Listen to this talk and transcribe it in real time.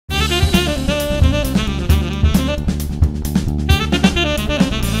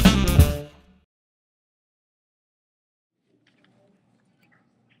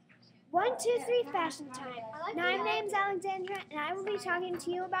2, 3 fashion time. My name's Alexandra, and I will be talking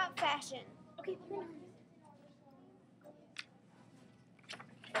to you about fashion. Okay.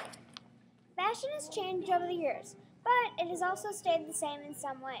 Fashion has changed over the years, but it has also stayed the same in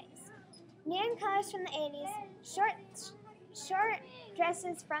some ways. Neon colors from the 80s, short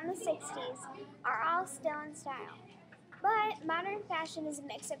dresses from the 60s are all still in style. But modern fashion is a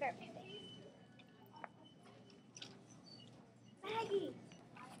mix of everything. Baggy.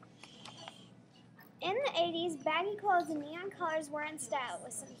 In the 80s, baggy clothes and neon colors were in style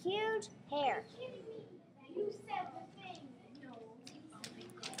with some huge hair.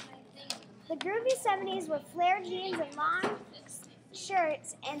 The groovy 70s were flared jeans and long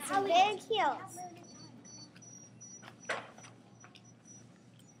shirts and some big heels.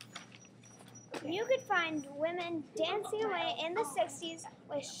 You could find women dancing away in the 60s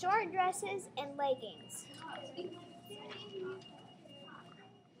with short dresses and leggings.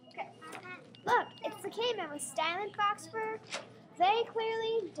 Look, it's the cavemen with styling fox fur. They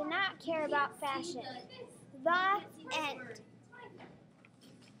clearly did not care about fashion. The end.